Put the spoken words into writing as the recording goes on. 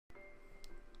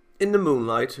In the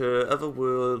moonlight, her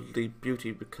otherworldly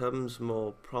beauty becomes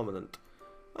more prominent.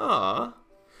 Ah,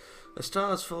 a star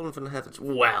has fallen from the heavens.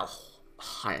 Well,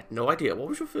 I had no idea. What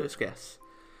was your first guess?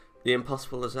 The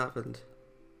impossible has happened.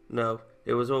 No,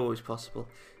 it was always possible.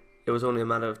 It was only a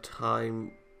matter of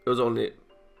time. It was only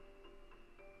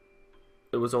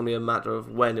a matter of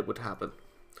when it would happen.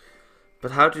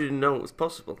 But how did you know it was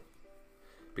possible?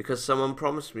 Because someone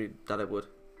promised me that it would.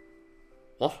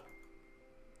 What?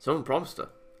 Someone promised her?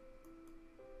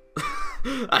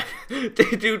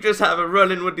 Did you just have a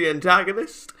run-in with the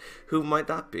antagonist? Who might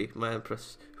that be, my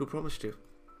empress? Who promised you?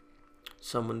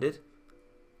 Someone did.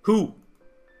 Who?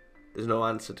 There's no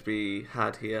answer to be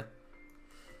had here.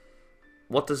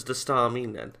 What does the star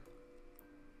mean then?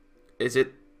 Is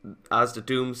it, as the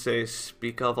doomsayers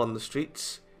speak of on the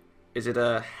streets? Is it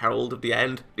a herald of the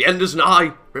end? The end is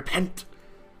nigh! Repent!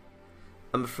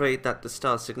 I'm afraid that the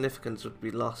star's significance would be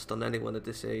lost on anyone at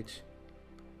this age.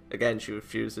 Again, she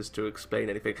refuses to explain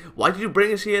anything. Why did you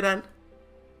bring us here then?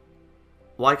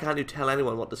 Why can't you tell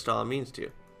anyone what the star means to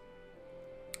you?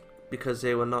 Because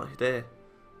they were not there.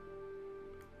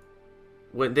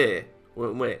 Weren't there?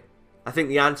 Weren't we? I think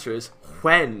the answer is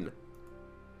when.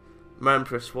 My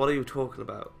Empress, what are you talking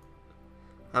about?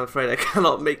 I'm afraid I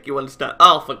cannot make you understand.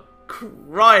 Oh, for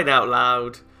crying out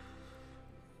loud.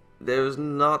 There is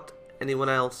not anyone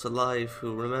else alive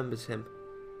who remembers him.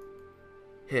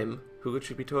 Him? Who could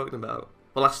she be talking about?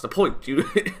 Well, that's the point.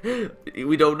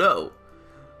 We don't know.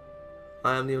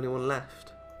 I am the only one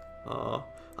left. Oh,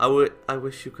 I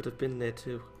wish you could have been there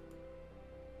too.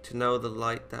 To know the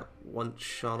light that once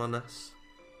shone on us.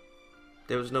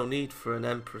 There was no need for an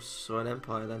empress or an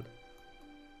empire then.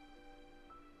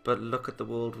 But look at the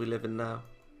world we live in now.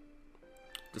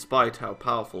 Despite how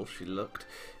powerful she looked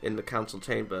in the council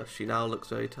chamber, she now looks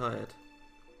very tired.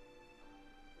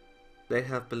 They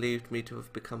have believed me to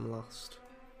have become lost.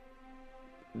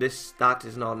 That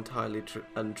is not entirely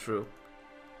untrue.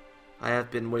 I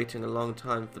have been waiting a long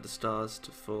time for the stars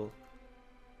to fall.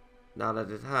 Now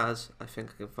that it has, I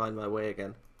think I can find my way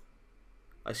again.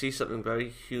 I see something very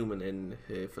human in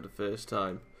here for the first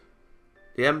time.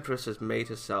 The Empress has made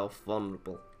herself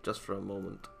vulnerable, just for a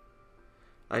moment.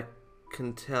 I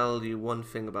can tell you one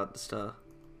thing about the star.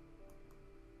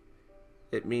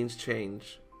 It means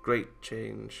change. Great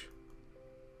change.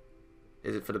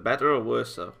 Is it for the better or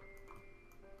worse though?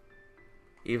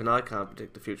 Even I can't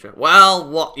predict the future. Well,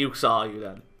 what use are you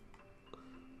then?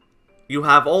 You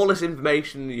have all this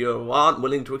information, you aren't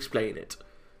willing to explain it.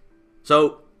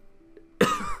 So,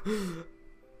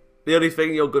 the only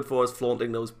thing you're good for is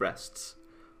flaunting those breasts.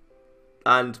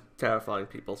 And terrifying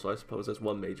people, so I suppose there's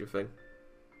one major thing.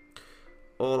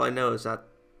 All I know is that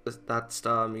that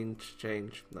star means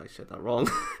change. I said that wrong.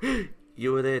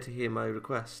 You were there to hear my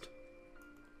request.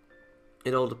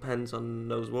 It all depends on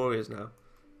those warriors now.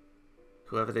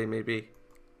 Whoever they may be.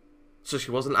 So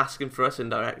she wasn't asking for us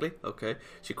indirectly? Okay.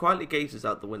 She quietly gazes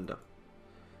out the window.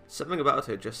 Something about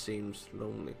her just seems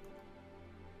lonely.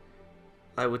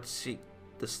 I would seek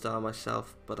the star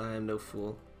myself, but I am no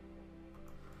fool.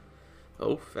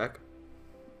 Oh, feck.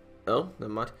 Oh,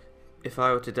 never mind. If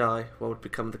I were to die, what would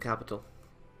become the capital?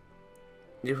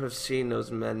 You have seen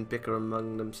those men bicker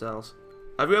among themselves.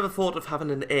 Have you ever thought of having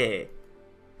an heir?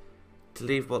 To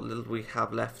leave what little we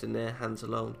have left in their hands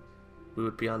alone, we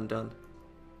would be undone.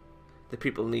 The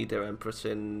people need their empress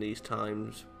in these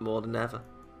times more than ever.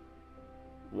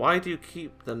 Why do you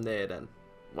keep them there then?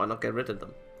 Why not get rid of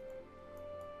them?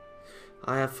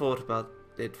 I have thought about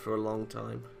it for a long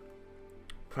time.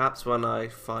 Perhaps when I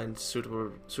find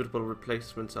suitable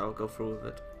replacements I'll go through with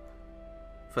it.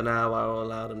 For now I will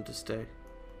allow them to stay.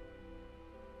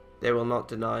 They will not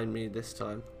deny me this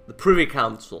time. The Privy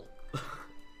Council!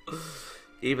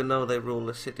 Even though they rule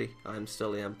the city, I am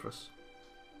still the Empress.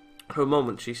 For a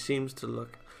moment she seems to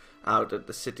look out at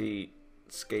the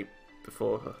cityscape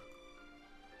before her.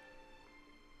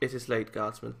 It is late,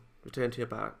 guardsman. Return to your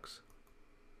barracks.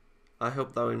 I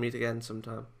hope that we meet again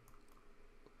sometime.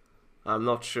 I'm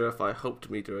not sure if I hope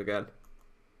to meet her again.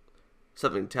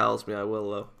 Something tells me I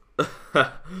will, though.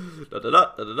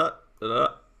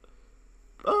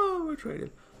 Oh, we're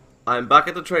training. I'm back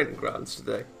at the training grounds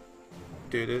today.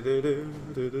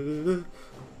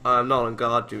 I'm not on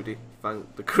guard duty,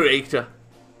 thank the creator.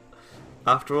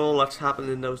 After all that's happened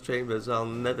in those chambers, I'll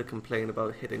never complain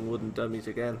about hitting wooden dummies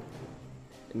again.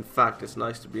 In fact, it's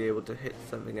nice to be able to hit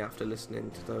something after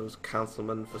listening to those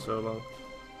councilmen for so long.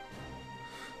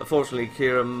 Unfortunately,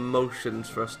 Keira motions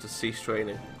for us to cease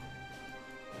training.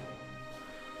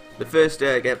 The first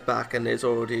day I get back and there's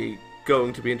already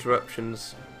going to be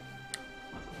interruptions.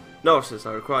 Notices,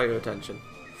 I require your attention.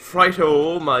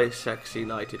 Frighto, my sexy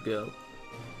knighted girl.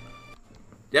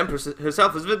 The Empress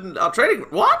herself has visited our training.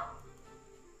 What?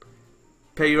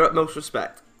 Pay your utmost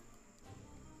respect.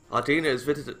 Ardena is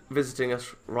visiting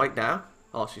us right now.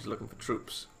 Oh, she's looking for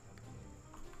troops.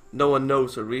 No one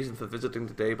knows her reason for visiting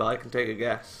today, but I can take a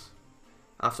guess.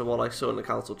 After what I saw in the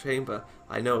council chamber,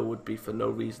 I know it would be for no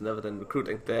reason other than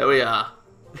recruiting. There we are.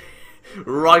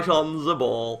 Right on the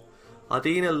ball.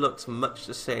 Ardena looks much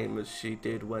the same as she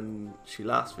did when she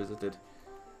last visited.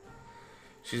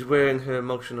 She's wearing her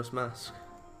emotionless mask.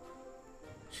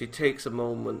 She takes a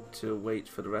moment to wait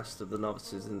for the rest of the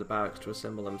novices in the barracks to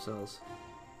assemble themselves.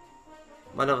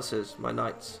 My novices, my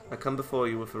knights, I come before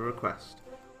you with a request.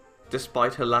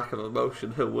 Despite her lack of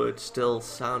emotion, her words still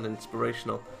sound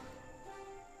inspirational.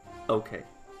 Okay.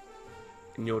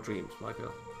 In your dreams, my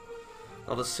girl.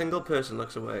 Not a single person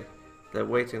looks away. They're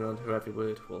waiting on her every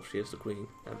word. Well, she is the queen,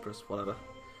 empress, whatever.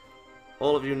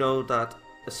 All of you know that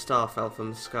a star fell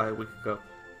from the sky a week ago.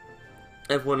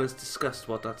 Everyone has discussed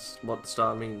what the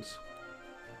star means.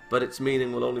 But its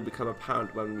meaning will only become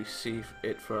apparent when we see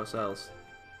it for ourselves.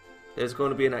 There's going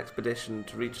to be an expedition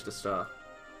to reach the star.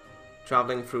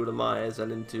 Travelling through the mires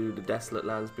and into the desolate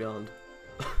lands beyond.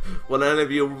 Will any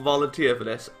of you volunteer for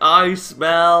this? I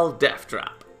smell death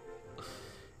trap.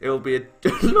 It will be a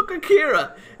look at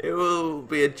Keira. It will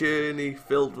be a journey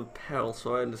filled with peril,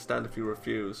 so I understand if you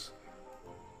refuse.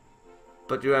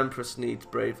 But your Empress needs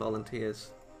brave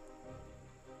volunteers.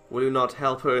 Will you not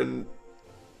help her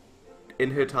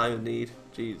in her time of need?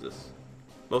 Jesus.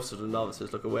 Most of the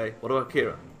novices look away. What about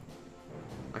Keira?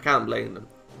 I can't blame them.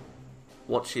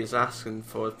 What she is asking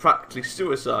for is practically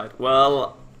suicide.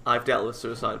 Well, I've dealt with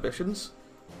suicide missions.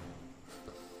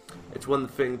 It's one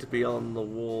thing to be on the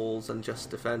walls and just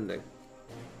defending.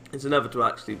 It's another to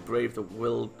actually brave the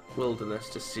wilderness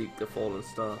to seek the fallen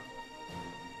star.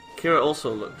 Keira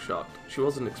also looked shocked. She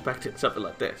wasn't expecting something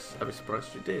like this. I'd be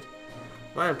surprised she did.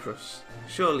 My Empress,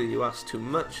 surely you ask too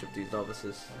much of these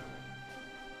novices.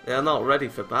 They are not ready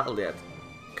for battle yet.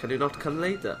 Can you not come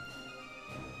later?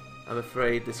 I'm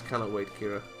afraid this cannot wait,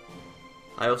 Keira.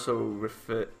 I also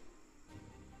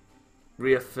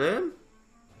reaffirm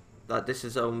that this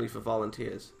is only for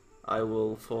volunteers. I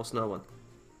will force no one.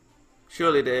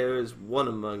 Surely there is one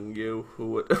among you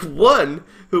who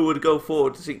would go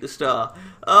forward to seek the star.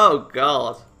 Oh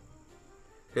God!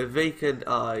 Her vacant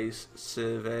eyes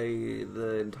survey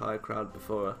the entire crowd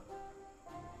before her.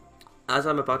 As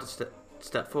I'm about to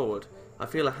step forward, I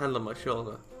feel a hand on my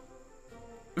shoulder.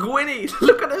 Gwynny,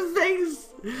 look at her face!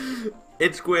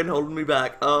 It's Gwyn holding me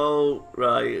back. Oh,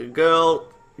 right. Girl,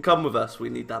 come with us. We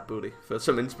need that booty for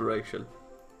some inspiration.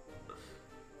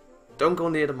 Don't go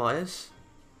near the mires.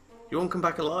 You won't come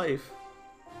back alive.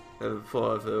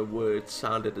 Before the words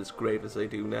sounded as grave as they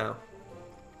do now.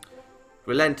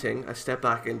 Relenting, I step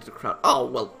back into the crowd. Oh,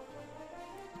 well.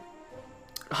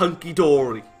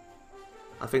 Hunky-dory.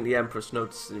 I think the Empress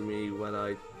notices me when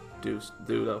I do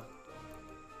though.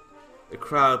 The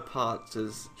crowd parts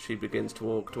as she begins to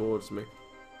walk towards me.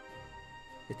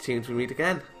 It seems we meet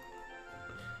again.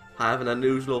 I have an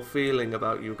unusual feeling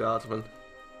about you, Guardsman.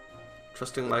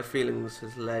 Trusting my feelings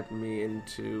has led me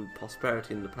into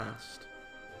prosperity in the past.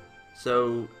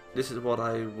 So, this is what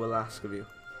I will ask of you.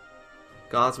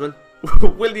 Guardsman,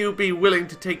 will you be willing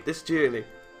to take this journey?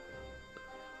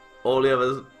 All the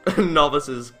other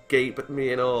novices gape at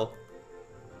me in awe.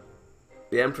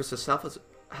 The Empress herself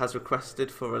has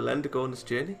requested for Ardena to go on this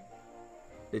journey?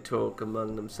 They talk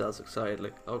among themselves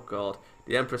excitedly. Oh God,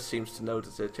 the Empress seems to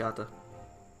notice their chatter.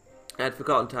 I had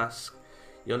forgotten to ask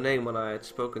your name when I had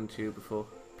spoken to you before.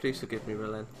 Please forgive me,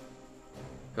 Ardena.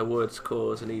 Her words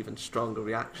cause an even stronger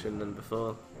reaction than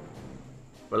before.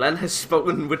 Ardena has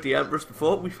spoken with the Empress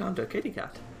before. We found her kitty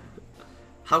cat.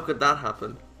 How could that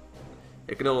happen?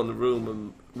 Ignoring the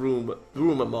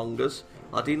rumor-mongers,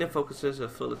 Ardena focuses her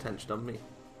full attention on me.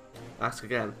 Ask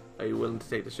again, are you willing to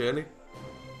take the journey?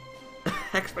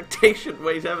 Expectation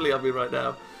weighs heavily on me right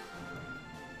now.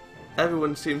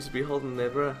 Everyone seems to be holding their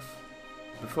breath.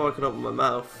 Before I can open my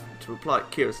mouth to reply,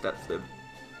 Keira steps in.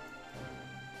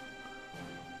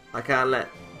 I can't let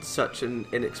such an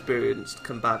inexperienced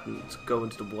combatant go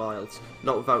into the wilds,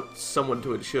 not without someone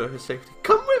to ensure her safety.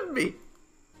 Come with me!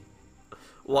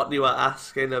 What you are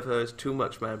asking of her is too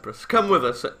much, my Empress. Come with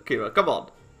us, Keira, come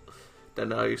on. Then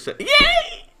now you say,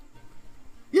 yay!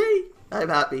 Yay! I'm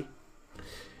happy.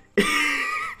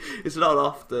 It's not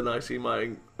often I see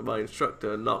my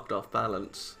instructor knocked off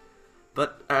balance.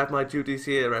 But I have my duties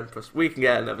here, Empress. We can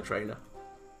get another trainer.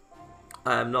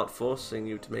 I am not forcing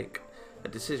you to make a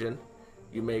decision.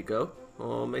 You may go,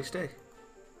 or may stay.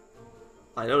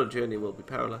 I know the journey will be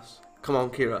perilous. Come on,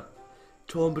 Keira.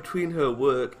 Torn between her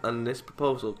work and this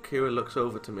proposal, Keira looks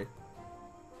over to me.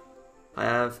 I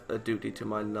have a duty to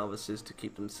my novices to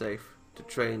keep them safe, to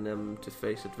train them to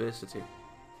face adversity.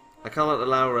 I cannot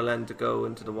allow Relen to go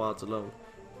into the wilds alone.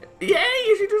 Yay!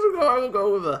 If she doesn't go, I will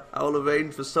go with her. I will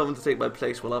arrange for someone to take my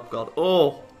place while up God.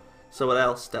 Oh! Someone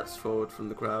else steps forward from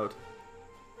the crowd.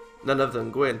 None other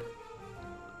than Gwyn.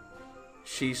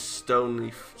 She's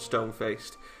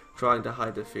stone-faced, trying to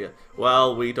hide her fear.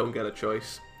 Well, we don't get a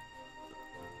choice.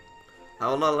 I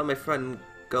will not let my friend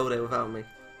go there without me.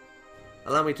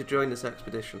 Allow me to join this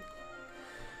expedition.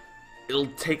 It'll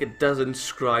take a dozen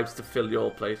scribes to fill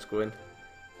your place, Gwyn.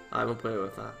 I'm aware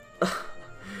of that.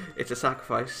 It's a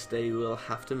sacrifice they will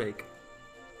have to make.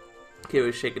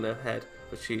 Keira's shaking her head,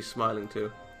 but she's smiling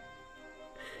too.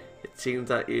 It seems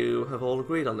that you have all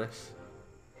agreed on this.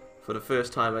 For the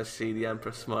first time I see the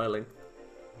Empress smiling.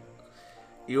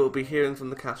 You will be hearing from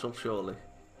the castle shortly.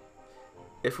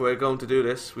 If we're going to do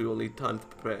this, we will need time to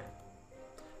prepare.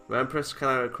 Empress, can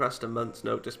I request a month's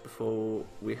notice before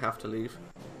we have to leave?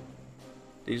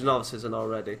 These novices are not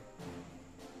ready.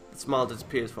 The smile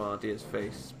disappears from Ardena's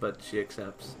face, but she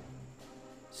accepts.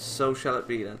 So shall it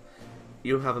be then.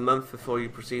 You have a month before you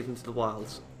proceed into the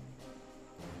wilds.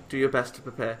 Do your best to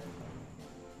prepare.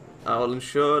 I will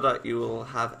ensure that you will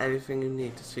have everything you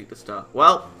need to seek the star.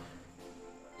 Well,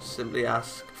 simply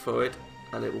ask for it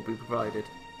and it will be provided.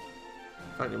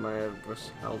 Thank you, my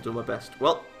Empress. I'll do my best.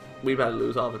 Well, we better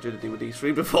lose our virginity with these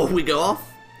three before we go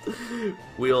off.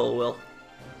 We all will.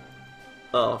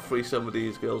 Oh, free some of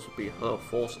these girls would be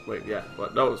foursome. Wait, yeah.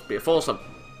 But no, it'd be a foursome.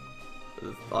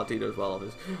 Ardena as well,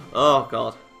 obviously. Oh,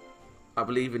 God. I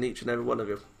believe in each and every one of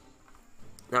you.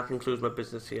 That concludes my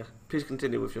business here. Please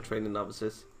continue with your training,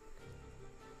 novices.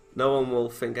 No one will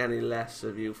think any less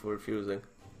of you for refusing.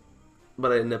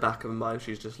 But in the back of her mind,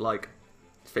 she's just like,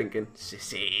 thinking,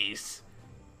 sissies.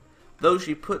 Though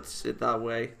she puts it that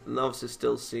way, the novices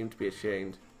still seem to be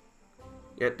ashamed.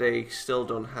 Yet they still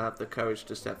don't have the courage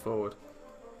to step forward.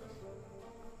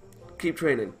 Keep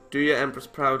training. Do your Empress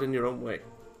proud in your own way.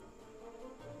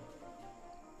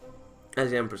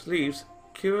 As the Empress leaves,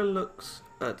 Keira looks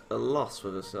at a loss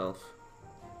with herself.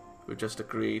 We've just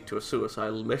agreed to a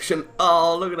suicidal mission.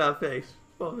 Oh, look at that face.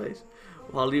 What face?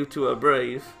 While you two are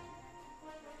brave.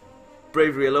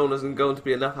 Bravery alone isn't going to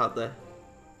be enough out there.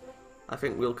 I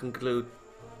think we'll conclude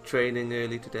training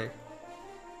early today.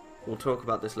 We'll talk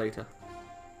about this later.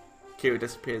 Keira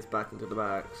disappears back into the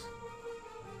barracks.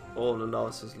 All the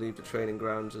novices leave the training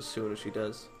grounds as soon as she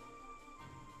does.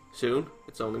 Soon,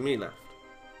 it's only me left.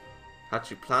 Had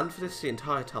she planned for this the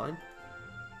entire time?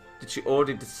 Did she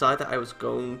already decide that I was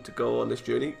going to go on this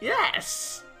journey?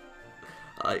 Yes!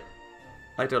 I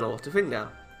don't know what to think now.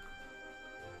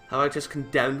 Have I just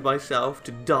condemned myself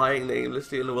to dying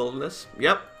namelessly in the wilderness?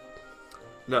 Yep.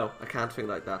 No, I can't think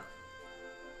like that.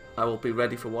 I will be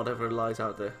ready for whatever lies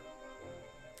out there.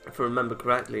 If I remember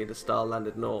correctly, the star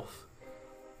landed north.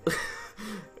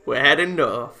 We're heading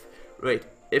north. Wait,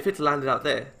 if it's landed out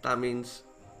there, that means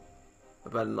I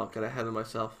better not get ahead of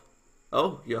myself.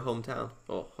 Oh, your hometown,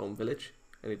 or home village.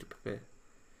 I need to prepare.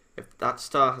 If that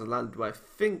star has landed where I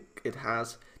think it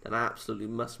has, then I absolutely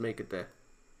must make it there.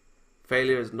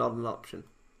 Failure is not an option.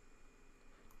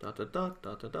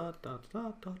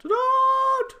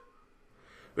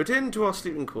 Returning to our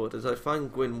sleeping quarters, I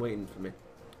find Gwyn waiting for me.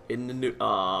 In the new...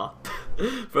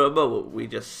 For a moment, we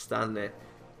just stand there,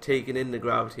 taking in the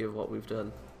gravity of what we've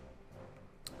done.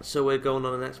 So we're going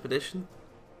on an expedition?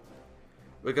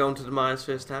 We're going to the mines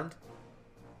firsthand?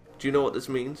 Do you know what this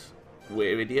means?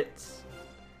 We're idiots.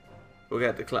 We'll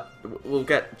get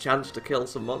a chance to kill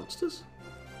some monsters?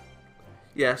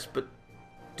 Yes, but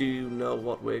do you know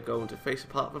what we're going to face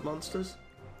apart from monsters?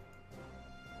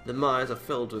 The mires are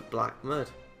filled with black mud.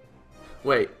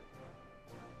 Wait.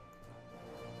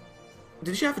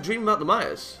 Did she have a dream about the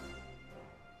mires?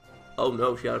 Oh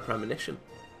no, she had a premonition.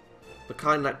 The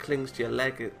kind that clings to your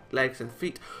legs and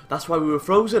feet. That's why we were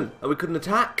frozen and we couldn't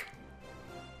attack.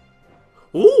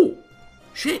 Ooh!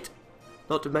 Shit!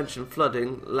 Not to mention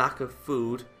flooding, lack of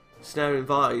food, snaring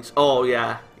vines. Oh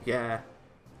yeah, yeah.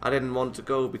 I didn't want to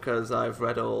go because I've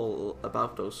read all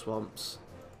about those swamps.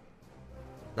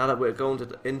 Now that we're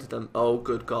going into them, oh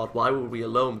good God, why were we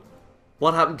alone?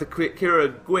 What happened to Keira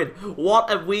and Gwyn? What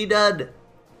have we done?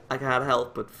 I can't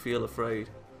help but feel afraid.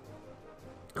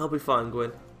 I'll be fine,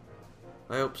 Gwyn.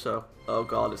 I hope so. Oh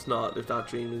God, it's not. If that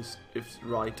dream is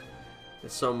right,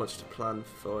 there's so much to plan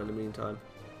for in the meantime.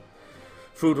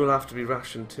 Food will have to be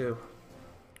rationed too.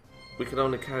 We can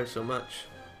only carry so much.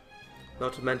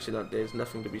 Not to mention that there's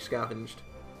nothing to be scavenged.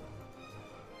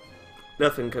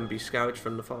 Nothing can be scavenged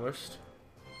from the forest.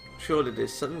 Surely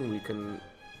there's something we can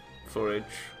forage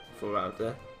for out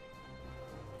there.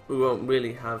 We won't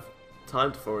really have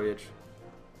time to forage.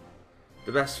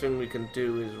 The best thing we can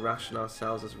do is ration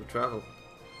ourselves as we travel.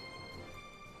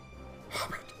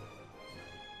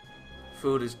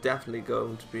 Food is definitely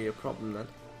going to be a problem then.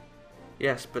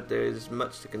 Yes, but there is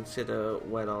much to consider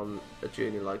when on a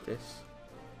journey like this.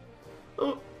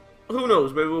 Oh, who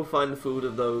knows, maybe we'll find the food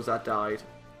of those that died.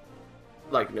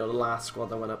 Like, you know, the last squad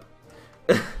that went up.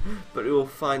 But we will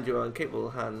find your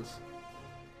incapable hands.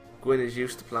 Gwyn is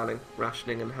used to planning,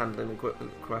 rationing and handling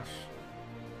equipment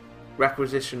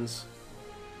requisitions.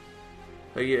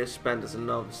 Her years spent as a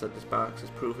novice at this barracks has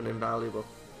proven invaluable.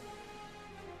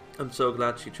 I'm so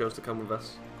glad she chose to come with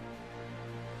us.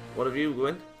 What of you,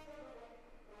 Gwyn?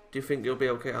 Do you think you'll be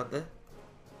okay out there?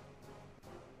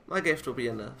 My gift will be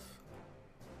enough.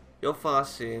 Your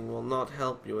far-seeing will not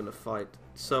help you in a fight,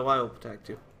 so I will protect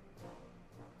you.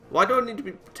 Why do I need to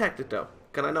be protected though?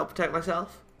 Can I not protect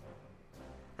myself?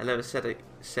 I never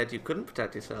said you couldn't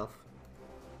protect yourself.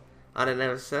 And I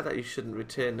never said that you shouldn't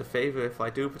return the favour if I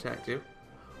do protect you.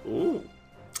 Ooh.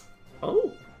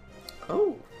 Oh.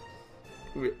 Oh.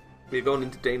 We're going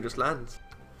into dangerous lands.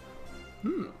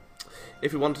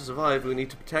 If we want to survive, we need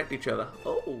to protect each other.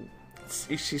 Oh.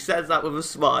 She says that with a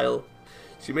smile.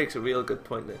 She makes a real good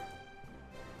point there.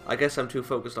 I guess I'm too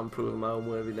focused on proving my own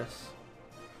worthiness.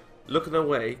 Looking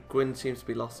away, Gwyn seems to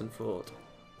be lost in thought.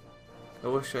 I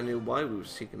wish I knew why we were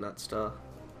seeking that star.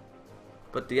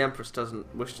 But the Empress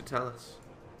doesn't wish to tell us.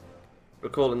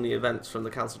 Recalling the events from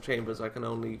the council chambers, I can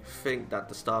only think that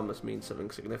the star must mean something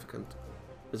significant.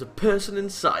 There's a person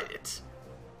inside it.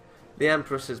 The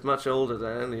Empress is much older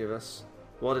than any of us.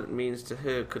 What it means to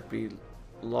her could be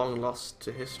long lost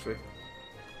to history.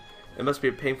 It must be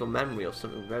a painful memory of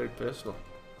something very personal.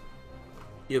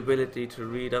 Your ability to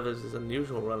read others is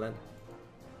unusual, Roland.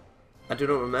 I do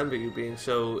not remember you being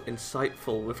so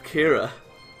insightful with Keira.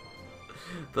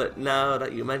 But now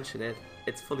that you mention it,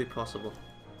 it's fully possible.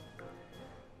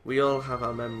 We all have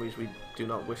our memories we do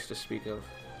not wish to speak of.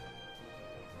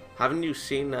 Haven't you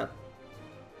seen that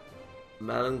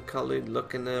melancholy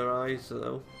look in her eyes,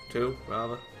 though? Too,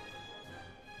 rather.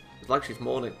 It's like she's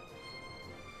mourning.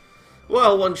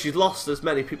 Well, once she's lost as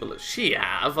many people as she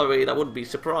have, I mean, I wouldn't be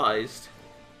surprised.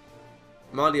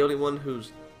 Am I the only one who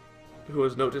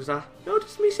has noticed that?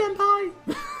 Notice me, senpai!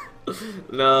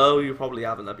 No, you probably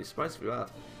haven't. I'd be surprised if you had.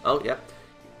 Oh, yeah.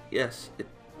 Yes, it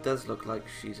does look like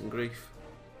she's in grief.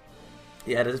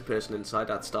 Yeah, there's a person inside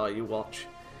that star you watch.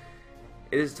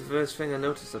 It is the first thing I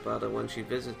noticed about her when she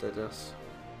visited us.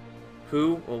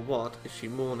 Who or what is she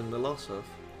mourning the loss of?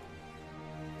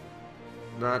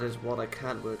 That is what I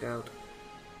can't work out.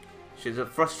 She's a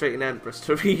frustrating empress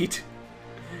to read.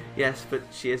 Yes, but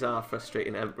she is our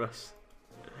frustrating empress.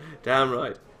 Damn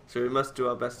right. So we must do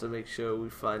our best to make sure we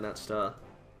find that star.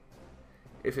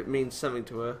 If it means something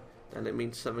to her, then it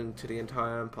means something to the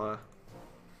entire empire.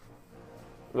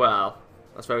 Well,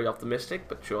 that's very optimistic,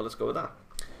 but sure, let's go with that.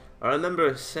 I remember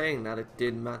her saying that it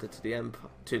did matter to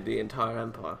the entire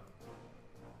empire.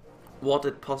 What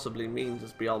it possibly means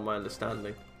is beyond my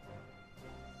understanding.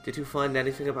 Did you find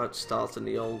anything about stars in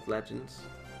the old legends?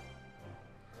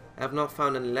 I have not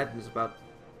found any legends about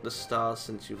the stars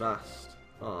since you've asked.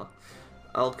 Ah,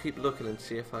 I'll keep looking and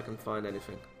see if I can find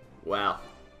anything. Well.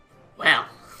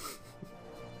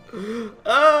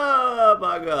 Oh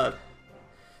my god.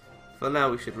 For now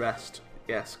we should rest.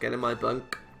 Yes, get in my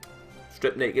bunk.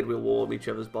 Strip naked, we'll warm each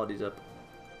other's bodies up.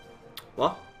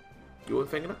 What? You weren't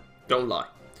thinking that? Don't lie.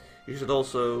 You should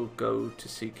also go to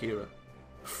see Keira.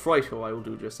 Frighto, I will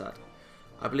do just that.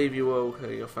 I believe you owe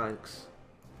her your thanks.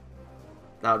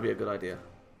 That would be a good idea.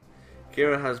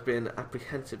 Keira has been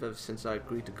apprehensive ever since I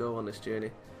agreed to go on this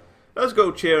journey. Let's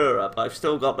go cheer her up. I've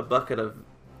still got the bucket of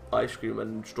ice cream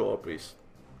and strawberries.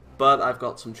 But I've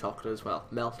got some chocolate as well.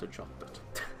 Melted chocolate.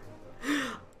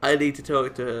 I need to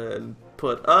talk to her and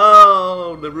put...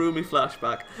 Oh, the roomy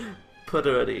flashback. Put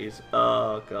her at ease.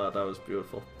 Oh, God, that was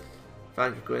beautiful.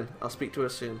 Thank you, Gwyn. I'll speak to her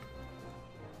soon.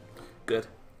 Good.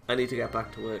 I need to get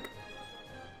back to work.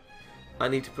 I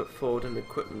need to put forward an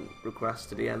equipment request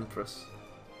to the Empress.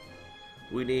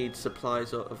 We need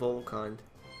supplies of all kind,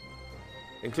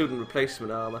 including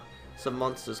replacement armor. Some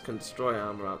monsters can destroy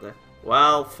armor out there.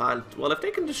 Well, if they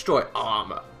can destroy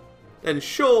armor, then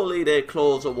surely their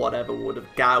claws or whatever would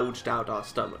have gouged out our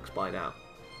stomachs by now.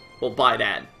 Or by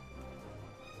then.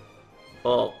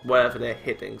 Or wherever they're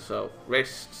hitting, so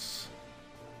wrists,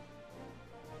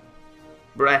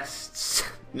 breasts,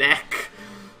 neck.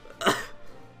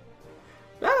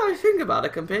 Now that I think about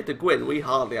it, compared to Gwyn, we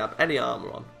hardly have any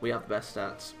armor on. We have the best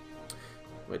stats.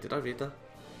 Wait, did I read that?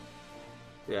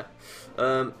 Yeah.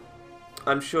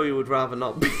 I'm sure you would rather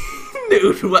not be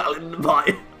nude well in the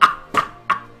fire.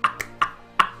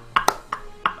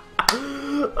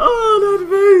 Oh,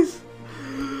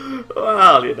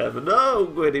 Well, you never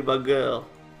know, Gwynny, my girl.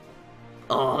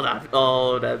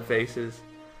 Oh, them faces.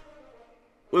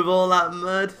 With all that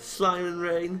mud, slime and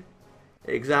rain.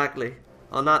 Exactly.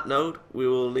 On that note, we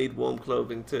will need warm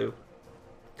clothing too.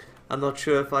 I'm not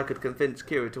sure if I could convince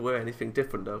Keira to wear anything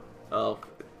different though. Oh,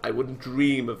 I wouldn't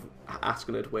dream of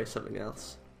asking her to wear something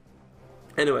else.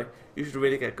 Anyway, you should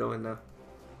really get going now.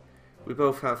 We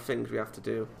both have things we have to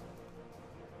do.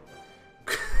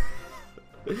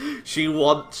 She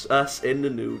wants us in the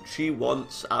nude. She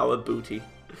wants our booty.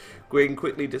 Gwyn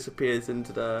quickly disappears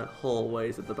into the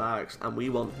hallways of the barracks, and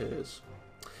we want hers.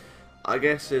 I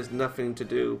guess there's nothing to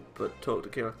do but talk to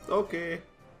Keira. Okay.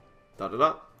 Da da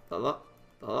da da da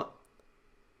da.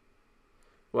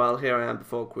 Well, here I am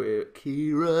before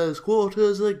Keira's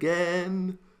quarters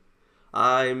again.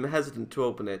 I'm hesitant to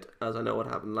open it, as I know what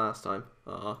happened last time.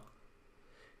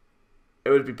 It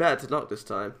would be better to knock this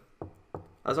time.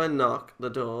 As I knock the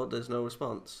door, there's no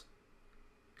response.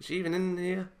 Is she even in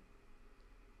here?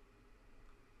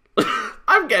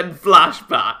 I'm getting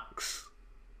flashbacks.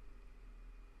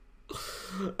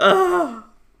 I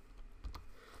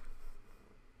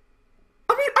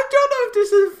mean, I don't know if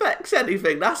this affects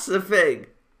anything. That's the thing.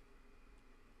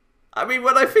 I mean,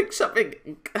 when I think something...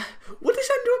 Would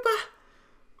this end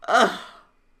up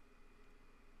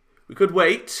we could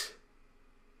wait.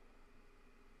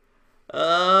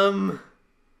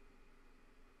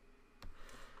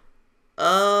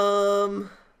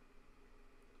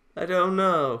 I don't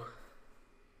know.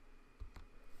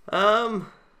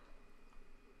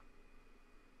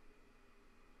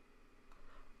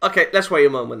 Okay, let's wait a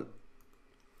moment.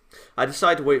 I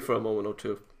decide to wait for a moment or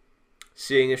two,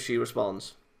 seeing if she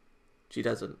responds. She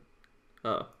doesn't.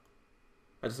 Oh.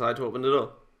 I decide to open the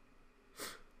door.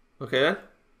 Okay then.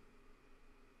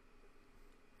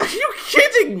 Are you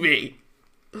kidding me?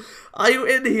 Are you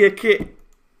in here, kid?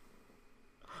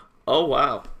 Oh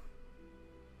wow.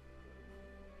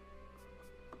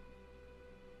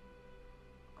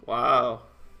 Wow.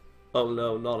 Oh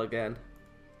no, not again.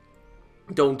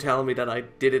 Don't tell me that I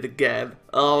did it again.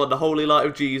 Oh, the holy light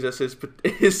of Jesus is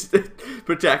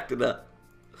protecting her.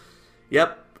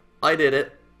 Yep, I did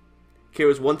it.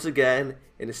 Keira's once again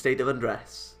in a state of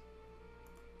undress.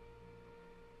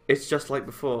 It's just like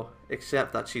before,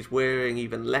 except that she's wearing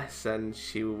even less than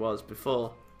she was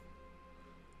before.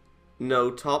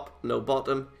 No top, no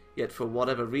bottom, yet for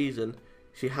whatever reason,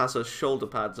 she has her shoulder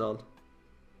pads on.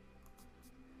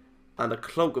 And a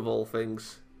cloak of all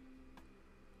things.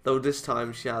 Though this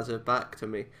time she has her back to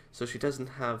me, so she doesn't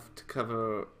have to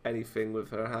cover anything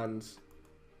with her hands.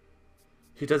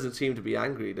 She doesn't seem to be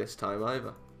angry this time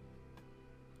either.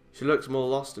 She looks more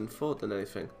lost in thought than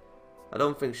anything. I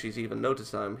don't think she's even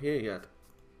noticed I'm here yet.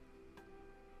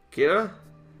 Keira?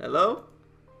 Hello?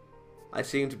 I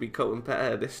seem to be coping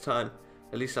better this time.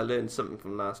 At least I learned something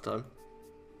from last time.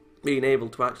 Being able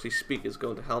to actually speak is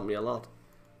going to help me a lot.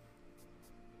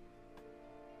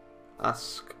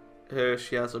 Ask her if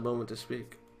she has a moment to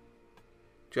speak.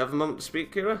 Do you have a moment to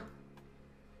speak, Keira?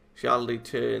 She hardly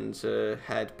turns her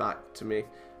head back to me.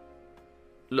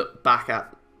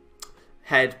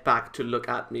 Head back to look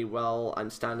at me while I'm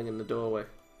standing in the doorway.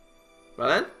 Well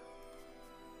then?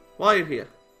 Why are you here?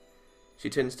 She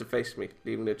turns to face me,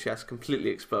 leaving her chest completely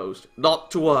exposed.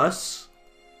 Not to us!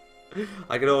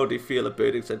 I can already feel a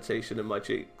burning sensation in my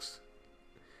cheeks.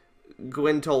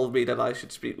 Gwyn told me that I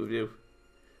should speak with you.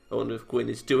 I wonder if Gwyn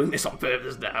is doing this on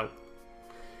purpose now.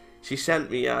 She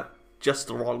sent me at just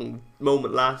the wrong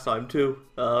moment last time too.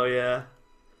 Oh yeah.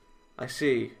 I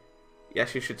see.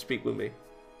 Yes, you should speak with me.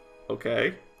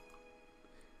 Okay.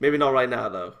 Maybe not right now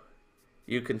though.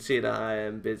 You can see that I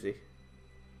am busy.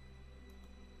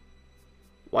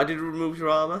 Why did you remove your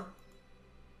armor?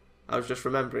 I was just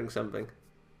remembering something.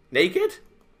 Naked?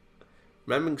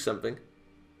 Remembering something?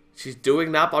 She's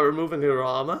doing that by removing her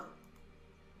armor?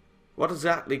 What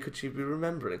exactly could she be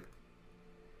remembering?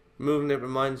 Removing it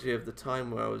reminds me of the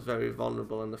time where I was very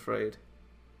vulnerable and afraid.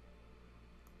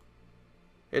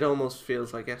 It almost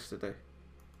feels like yesterday.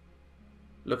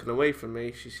 Looking away from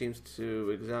me, she seems to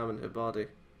examine her body.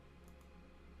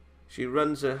 She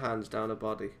runs her hands down her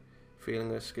body, feeling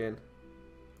her skin.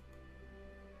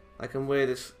 I can wear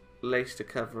this lace to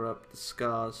cover up the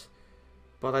scars,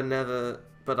 but I know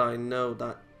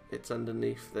that it's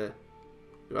underneath there.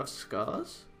 You have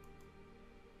scars?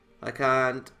 I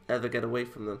can't ever get away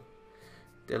from them.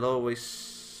 They'll always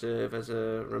serve as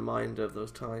a reminder of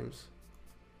those times.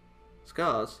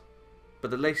 Scars? But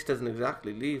the lace doesn't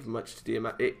exactly leave much to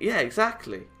the yeah,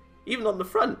 exactly. Even on the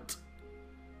front.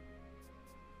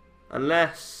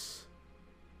 Unless...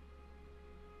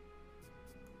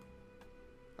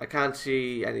 I can't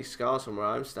see any scars from where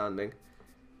I'm standing.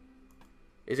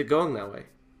 Is it going that way?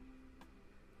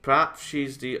 Perhaps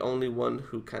she's the only one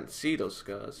who can't see those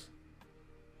scars.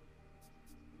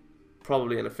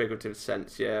 Probably in a figurative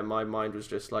sense, yeah. My mind was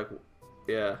just like,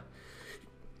 yeah.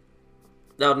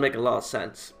 That would make a lot of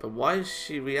sense. But why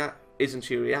is isn't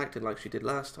she reacting like she did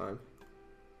last time?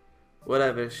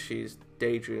 Whatever she's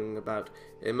daydreaming about,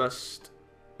 it must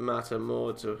matter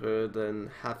more to her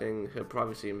than having her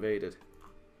privacy invaded.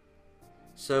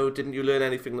 So, didn't you learn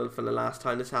anything from the last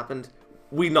time this happened?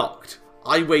 We knocked.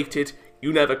 I waited.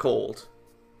 You never called.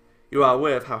 You are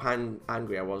aware of how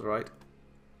angry I was, right?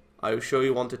 Are you sure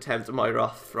you want to tempt my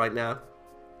wrath right now?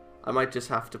 I might just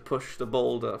have to push the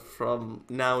boulder from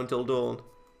now until dawn.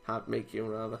 Make you,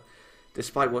 rather.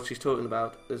 Despite what she's talking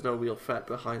about, there's no real threat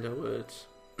behind her words.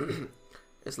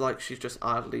 It's like she's just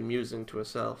idly musing to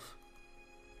herself.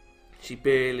 She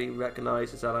barely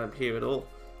recognises that I'm here at all.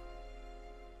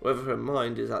 Wherever her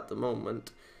mind is at the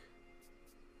moment,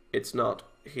 it's not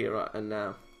here and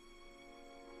now.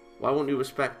 Why won't you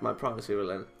respect my privacy,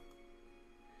 Relen?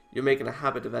 You're making a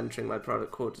habit of entering my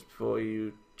private quarters before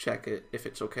you check it if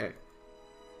it's okay.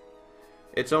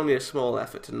 It's only a small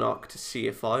effort to knock to see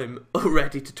if I'm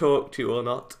ready to talk to you or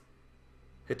not.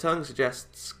 Her tongue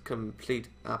suggests complete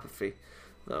apathy,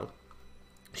 though.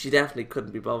 She definitely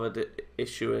couldn't be bothered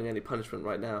issuing any punishment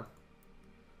right now.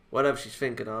 Whatever she's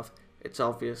thinking of, it's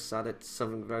obvious that it's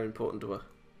something very important to her.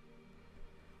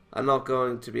 I'm not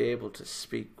going to be able to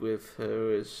speak with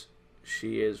her as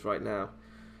she is right now.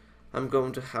 I'm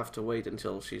going to have to wait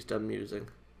until she's done musing.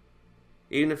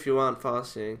 Even if you aren't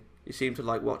far-seeing, you seem to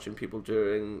like watching people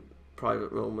during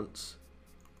private moments.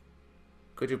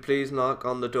 Could you please knock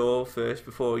on the door first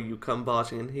before you come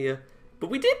barging in here? But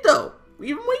we did though! We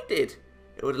even waited!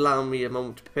 It would allow me a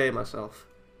moment to prepare myself.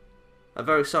 I'm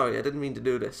very sorry, I didn't mean to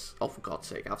do this. Oh, for God's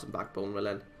sake, have some backbone,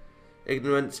 Relen.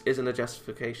 Ignorance isn't a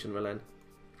justification, Relen.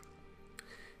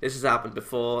 This has happened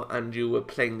before, and you were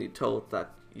plainly told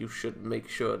that you should make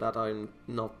sure that I'm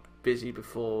not busy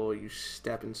before you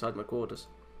step inside my quarters.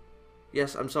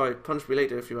 Yes, I'm sorry, punch me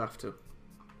later if you have to.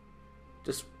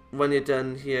 Just when you're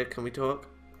done here, can we talk?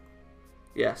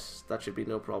 Yes, that should be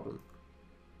no problem.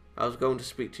 I was going to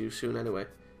speak to you soon anyway.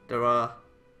 There are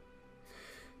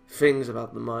things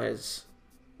about the Myers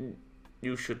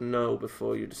you should know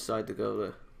before you decide to go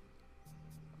there.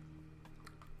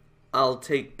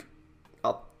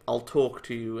 I'll talk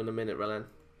to you in a minute, Relen.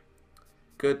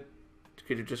 Good.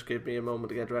 Could you just give me a moment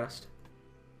to get dressed?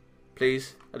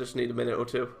 Please, I just need a minute or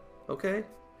two. Okay?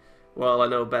 Well, I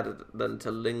know better than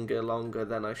to linger longer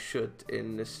than I should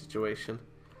in this situation.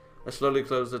 I slowly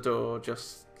closed the door,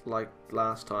 just like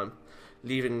last time,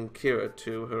 leaving Keira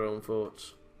to her own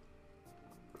thoughts.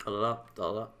 A lot.